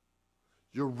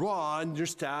 Your rod and your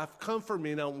staff comfort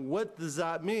me. Now, what does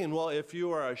that mean? Well, if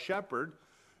you are a shepherd,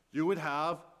 you would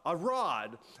have a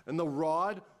rod. And the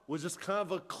rod was just kind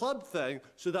of a club thing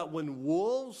so that when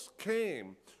wolves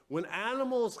came, when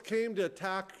animals came to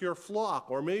attack your flock,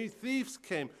 or maybe thieves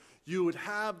came, you would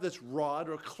have this rod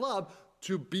or club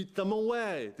to beat them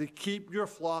away, to keep your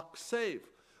flock safe.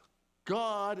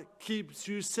 God keeps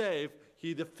you safe.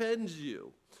 He defends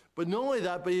you. But not only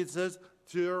that, but he says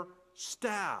to your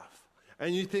staff.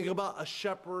 And you think about a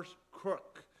shepherd's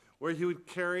crook, where he would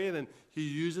carry it and he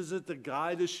uses it to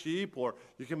guide the sheep. Or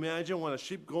you can imagine when a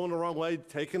sheep going the wrong way,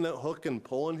 taking that hook and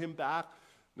pulling him back.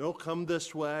 No, come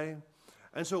this way.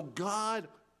 And so God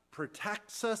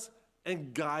protects us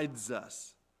and guides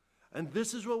us. And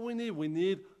this is what we need. We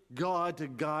need God to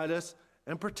guide us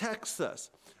and protects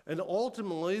us. And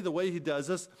ultimately, the way he does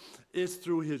this is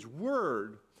through his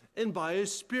word and by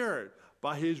his spirit.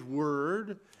 By his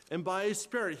word and by his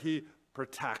spirit, he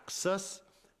protects us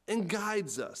and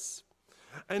guides us.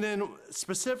 And then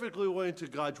specifically going to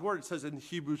God's word, it says in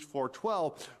Hebrews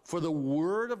 4:12, for the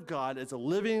word of God is a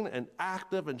living and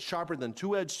active and sharper than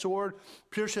two-edged sword,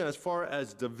 piercing as far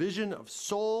as division of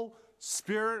soul,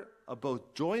 spirit, of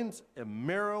both joints and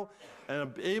marrow,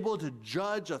 and able to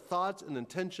judge the thoughts and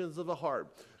intentions of the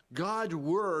heart. God's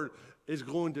word is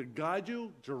going to guide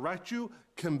you, direct you,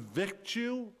 convict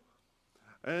you.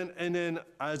 And then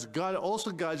as God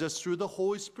also guides us through the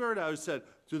Holy Spirit, I said,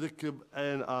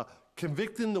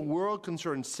 convicting the world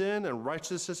concerning sin and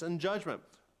righteousness and judgment.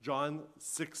 John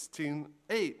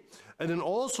 16:8. And then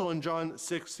also in John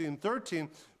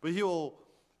 16:13,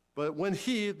 but when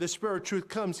the Spirit of truth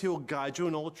comes, he will guide you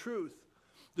in all truth.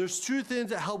 There's two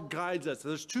things that help guide us.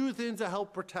 There's two things that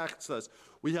help protect us.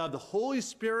 We have the Holy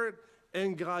Spirit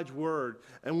and God's word.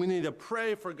 And we need to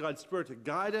pray for God's Spirit to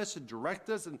guide us and direct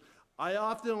us. And I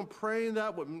often am praying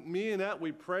that with me and that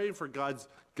we pray for God's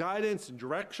guidance and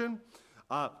direction,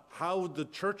 how the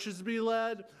church is to be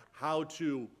led, how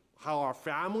our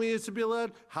family is to be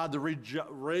led, how to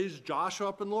raise Joshua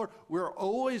up in the Lord. We're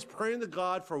always praying to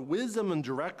God for wisdom and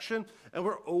direction, and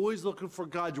we're always looking for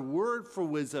God's word for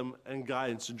wisdom and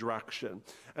guidance and direction.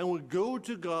 And we go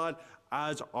to God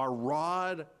as our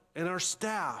rod and our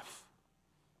staff.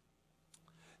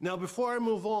 Now, before I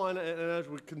move on, and as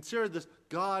we consider this,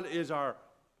 God is our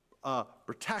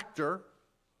protector,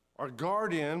 our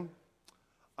guardian.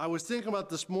 I was thinking about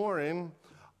this morning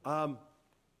how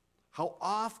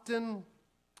often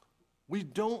we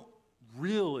don't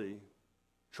really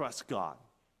trust God.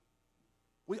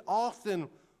 We often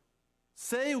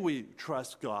say we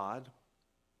trust God,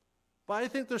 but I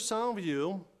think there's some of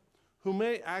you who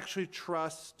may actually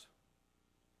trust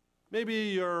maybe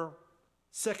your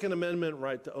Second Amendment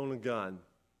right to own a gun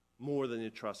more than you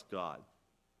trust God.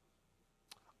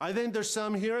 I think there's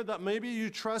some here that maybe you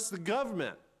trust the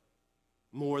government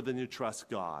more than you trust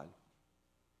God.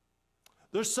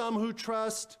 There's some who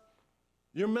trust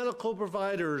your medical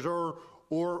providers or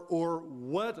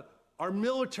what our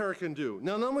military can do.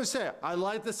 Now, let me say, I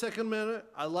like the Second Amendment.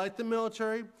 I like the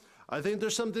military. I think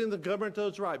there's something the government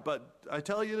does right. But I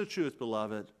tell you the truth,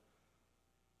 beloved.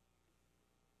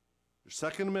 Your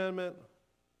Second Amendment,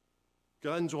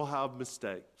 guns will have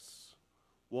mistakes.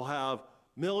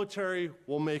 Military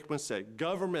will make mistakes.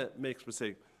 Government makes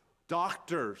mistakes.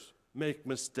 Doctors make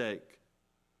mistakes.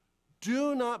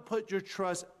 Do not put your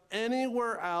trust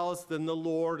anywhere else than the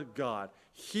Lord God.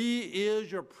 He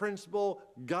is your principal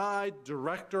guide,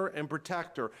 director, and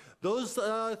protector. Those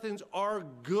things are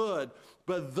good,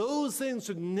 but those things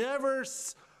should never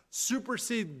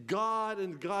supersede God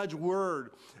and God's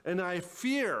word. And I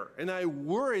fear and I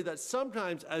worry that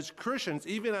sometimes as Christians,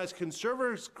 even as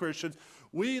conservative Christians,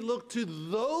 we look to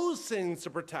those things to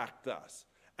protect us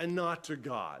and not to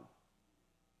God.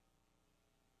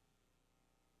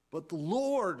 But the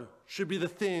Lord should be the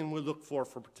thing we look for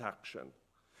protection.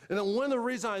 And one of the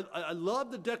reasons I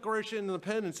love the Declaration of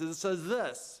Independence is it says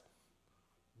this.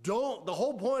 The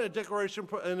whole point of Declaration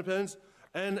of Independence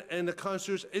and the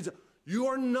Constitution is you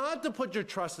are not to put your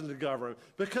trust in the government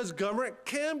because government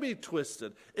can be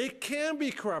twisted. It can be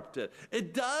corrupted.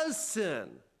 It does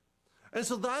sin. And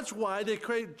so that's why they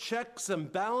create checks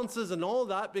and balances and all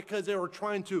that, because they were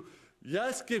trying to,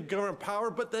 yes, give government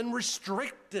power, but then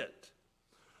restrict it.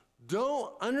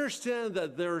 Don't understand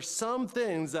that there are some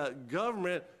things that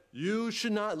government, you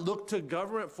should not look to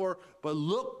government for, but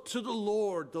look to the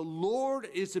Lord. The Lord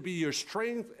is to be your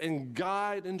strength and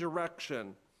guide and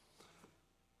direction.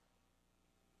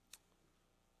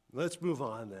 Let's move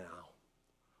on now.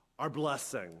 Our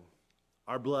blessing.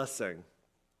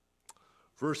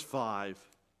 Verse 5.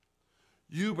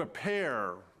 You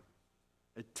prepare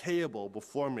a table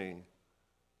before me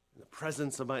in the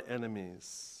presence of my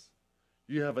enemies.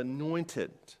 You have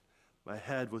anointed my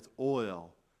head with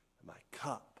oil, and my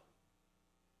cup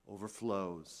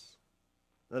overflows.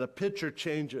 Now the picture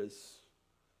changes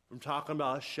from talking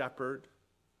about a shepherd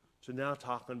to now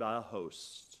talking about a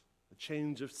host, a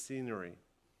change of scenery.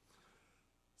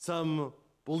 Some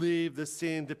believe this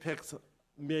scene depicts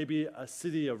maybe a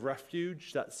city of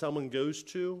refuge that someone goes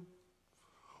to,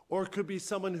 or it could be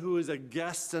someone who is a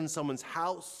guest in someone's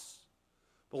house.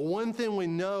 But one thing we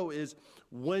know is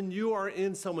when you are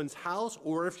in someone's house,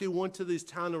 or if you went to this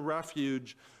town of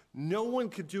refuge, no one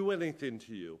could do anything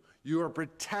to you. You are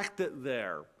protected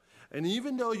there. And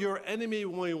even though your enemy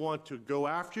may want to go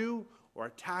after you or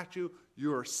attack you,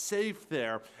 you are safe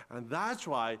there. And that's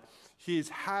why he's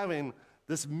having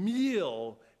this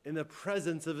meal in the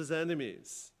presence of his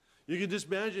enemies. You can just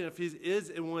imagine if he is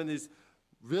in one of these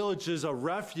villages of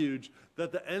refuge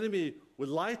that the enemy would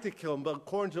like to kill him, but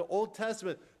according to the Old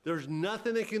Testament, there's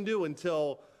nothing they can do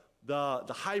until the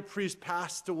high priest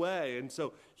passed away, and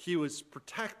so he was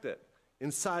protected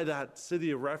inside that city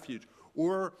of refuge.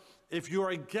 Or if you're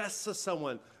a guest of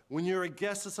someone, when you're a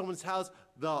guest of someone's house,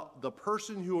 the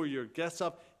person who are your guest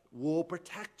of will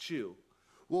protect you.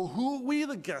 Well, who are we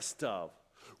the guest of?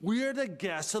 We are the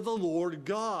guests of the Lord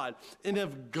God. And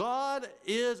if God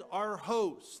is our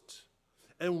host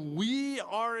and we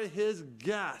are his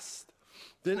guest,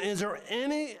 then is there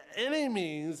any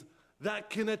means that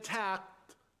can attack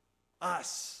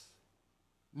us?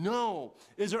 No.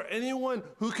 Is there anyone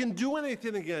who can do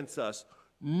anything against us?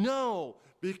 No,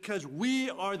 because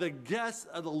we are the guests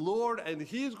of the Lord, and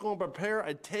he's going to prepare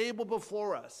a table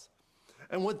before us.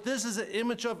 And what this is an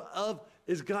image of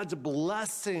is God's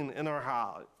blessing in our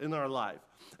house, in our life.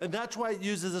 And that's why it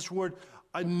uses this word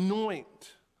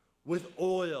anoint with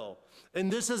oil.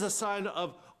 And this is a sign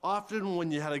of often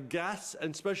when you had a guest,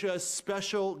 and especially a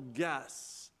special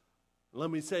guest.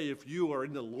 Let me say, if you are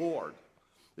in the Lord,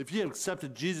 if you have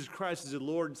accepted Jesus Christ as your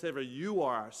Lord and Savior, you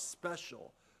are a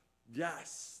special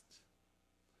guest.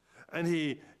 And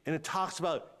it talks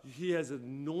about he has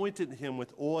anointed him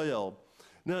with oil.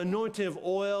 Now, anointing of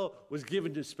oil was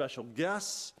given to special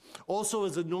guests. Also,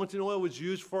 as anointing oil was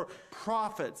used for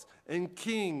prophets and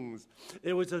kings.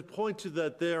 It was a point to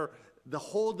that they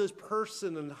hold this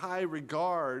person in high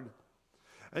regard.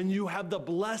 And you have the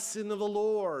blessing of the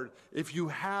Lord if you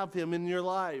have him in your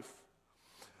life.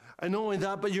 And not only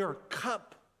that, but your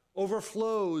cup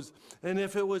overflows. And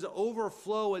if it was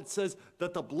overflow, it says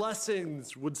that the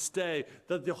blessings would stay,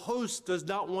 that the host does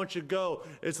not want you to go.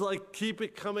 It's like keep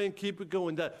it coming, keep it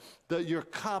going, that your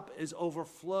cup is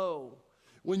overflow.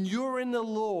 When you're in the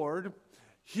Lord,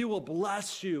 he will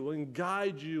bless you and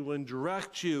guide you and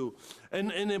direct you.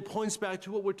 And it points back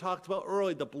to what we talked about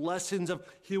earlier, the blessings of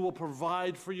he will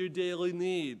provide for your daily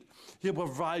need. He'll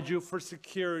provide you for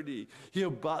security.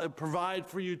 He'll provide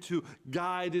for you to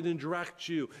guide and direct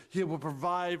you. He will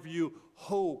provide for you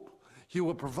hope. He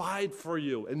will provide for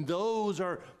you. And those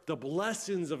are the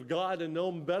blessings of God. And no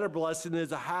better blessing is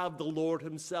to have the Lord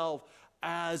himself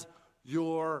as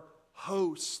your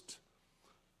host.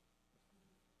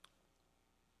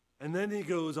 And then he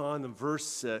goes on in verse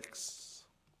 6.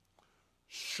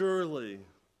 Surely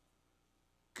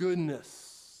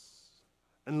goodness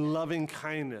and loving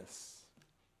kindness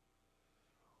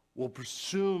will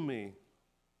pursue me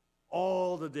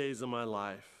all the days of my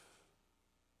life,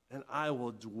 and I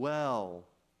will dwell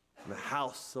in the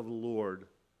house of the Lord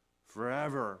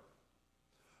forever.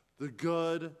 The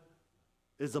good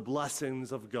is the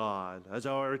blessings of God. As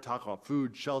I already talked about,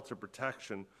 food, shelter,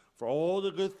 protection, for all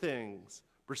the good things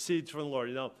proceeds from the Lord.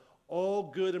 You know, all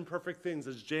good and perfect things,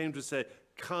 as James would say,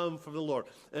 come from the Lord.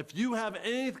 If you have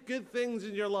any good things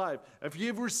in your life, if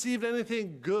you've received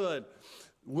anything good,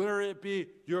 whether it be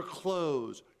your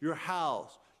clothes, your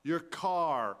house, your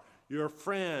car, your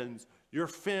friends, your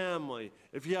family,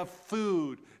 if you have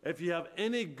food, if you have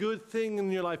any good thing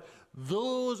in your life,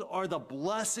 those are the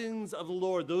blessings of the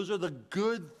Lord. Those are the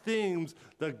good things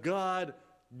that God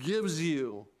gives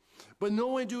you. But not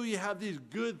only do you have these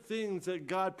good things that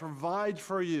God provides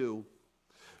for you,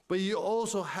 but you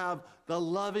also have the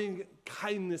loving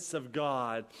kindness of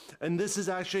God. And this is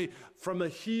actually from a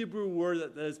Hebrew word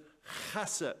that is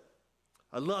chesed.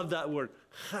 I love that word,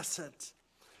 chesed.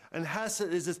 And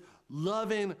chesed is this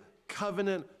loving,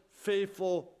 covenant,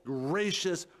 faithful,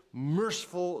 gracious,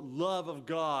 merciful love of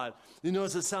God. You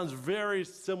notice it sounds very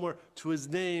similar to his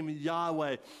name,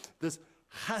 Yahweh. This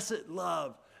chesed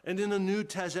love. And in the New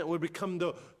Testament would become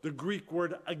the Greek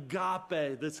word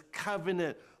agape, this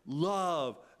covenant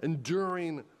love,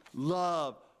 enduring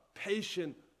love,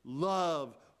 patient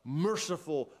love,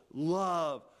 merciful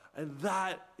love. And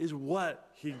that is what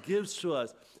he gives to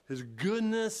us. His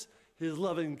goodness, his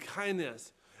loving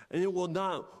kindness. And it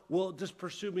will just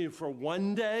pursue me for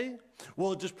one day?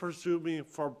 Will it just pursue me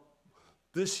for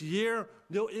this year?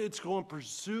 No, it's going to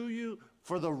pursue you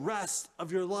for the rest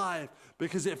of your life.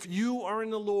 Because if you are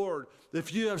in the Lord,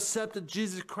 if you have accepted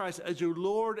Jesus Christ as your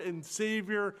Lord and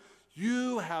Savior,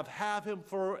 you have him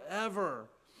forever.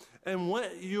 And when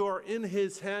you are in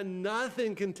his hand,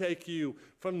 nothing can take you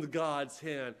from God's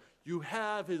hand. You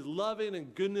have his loving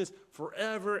and goodness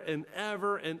forever and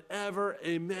ever and ever.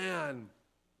 Amen.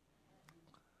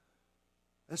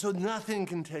 And so nothing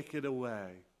can take it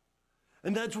away.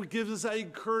 And that's what gives us that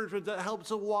encouragement that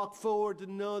helps us walk forward to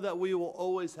know that we will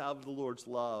always have the Lord's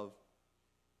love.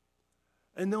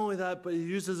 And not only that, but he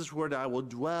uses this word, I will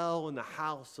dwell in the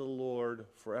house of the Lord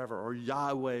forever, or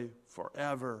Yahweh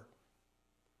forever.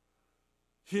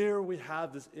 Here we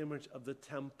have this image of the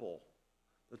temple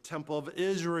of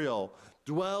Israel.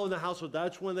 Dwell in the household.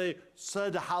 That's when they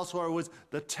said the household was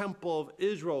the temple of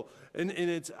Israel. And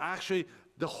it's actually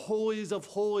the holies of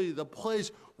holies, the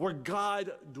place where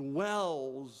God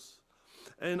dwells.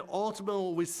 And ultimately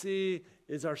what we see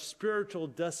is our spiritual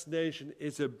destination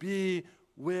is to be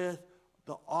with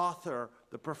the author,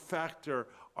 the perfecter,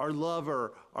 our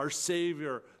lover, our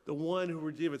Savior, the one who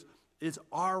redeems us. Is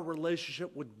our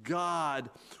relationship with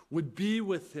God would be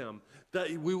with him,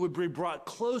 that we would be brought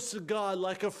close to God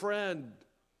like a friend,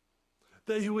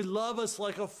 that he would love us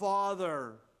like a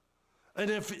father. And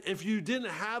if you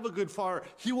didn't have a good father,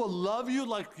 he will love you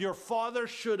like your father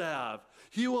should have.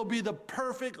 He will be the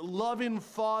perfect, loving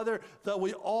father that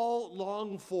we all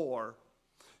long for.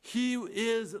 He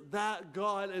is that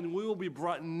God, and we will be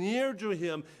brought near to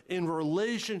him in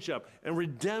relationship and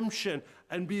redemption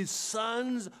and be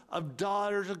sons of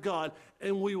daughters of God,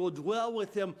 and we will dwell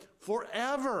with him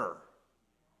forever.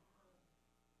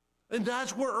 And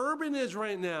that's where Urban is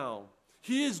right now.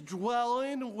 He is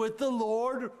dwelling with the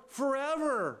Lord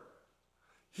forever.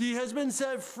 He has been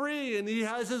set free, and he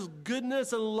has his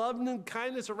goodness and love and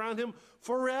kindness around him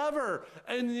forever.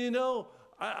 And you know,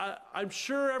 I'm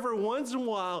sure every once in a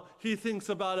while he thinks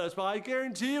about us, but I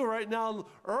guarantee you right now,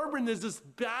 Urban is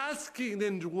just basking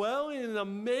and dwelling and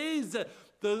amazed that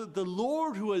the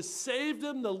Lord who has saved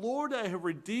him, the Lord that has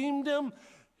redeemed him,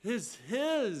 is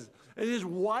his, and is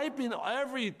wiping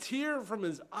every tear from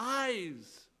his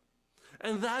eyes.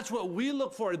 And that's what we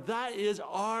look for. That is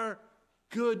our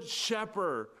good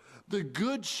shepherd. The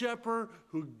good shepherd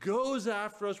who goes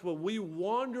after us when we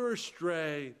wander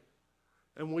astray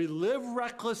and we live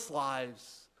reckless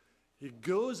lives. He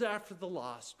goes after the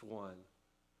lost one,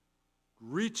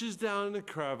 reaches down in the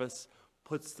crevice,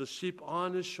 puts the sheep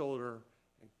on his shoulder,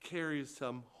 and carries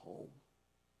them home.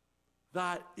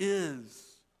 That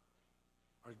is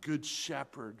our good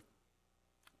shepherd,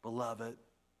 beloved.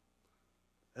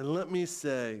 And let me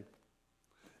say,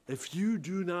 if you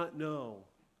do not know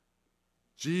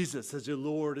Jesus as your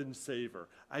Lord and Savior,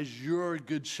 as your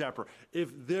good shepherd,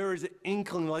 if there is an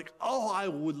inkling like, oh, I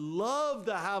would love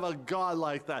to have a God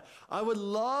like that. I would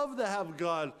love to have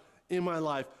God in my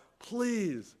life.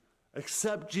 Please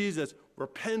accept Jesus.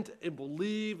 Repent and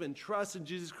believe and trust in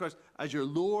Jesus Christ as your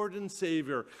Lord and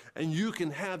Savior. And you can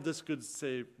have this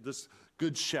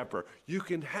good shepherd. You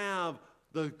can have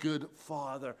the good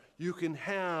Father. You can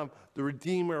have the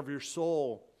Redeemer of your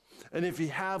soul. And if you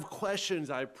have questions,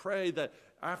 I pray that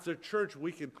after church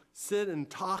we can sit and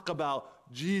talk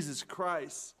about Jesus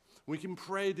Christ. We can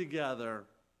pray together.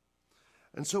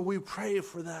 And so we pray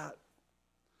for that.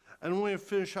 And we're going to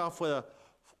finish off with a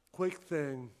quick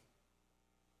thing.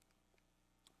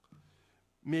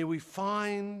 May we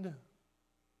find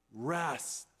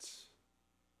rest,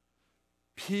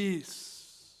 peace,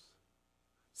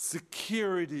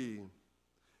 security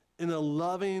in the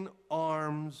loving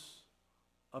arms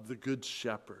of the Good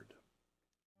Shepherd.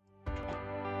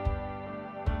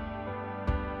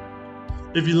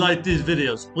 If you like these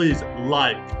videos, please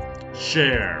like,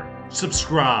 share,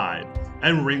 subscribe,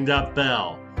 and ring that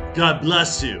bell. God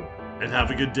bless you, and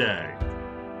have a good day.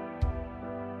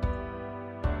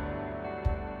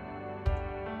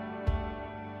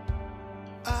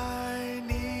 I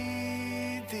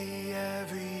need thee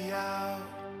every hour,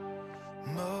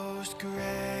 most gracious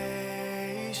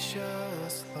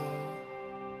Lord.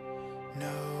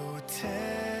 No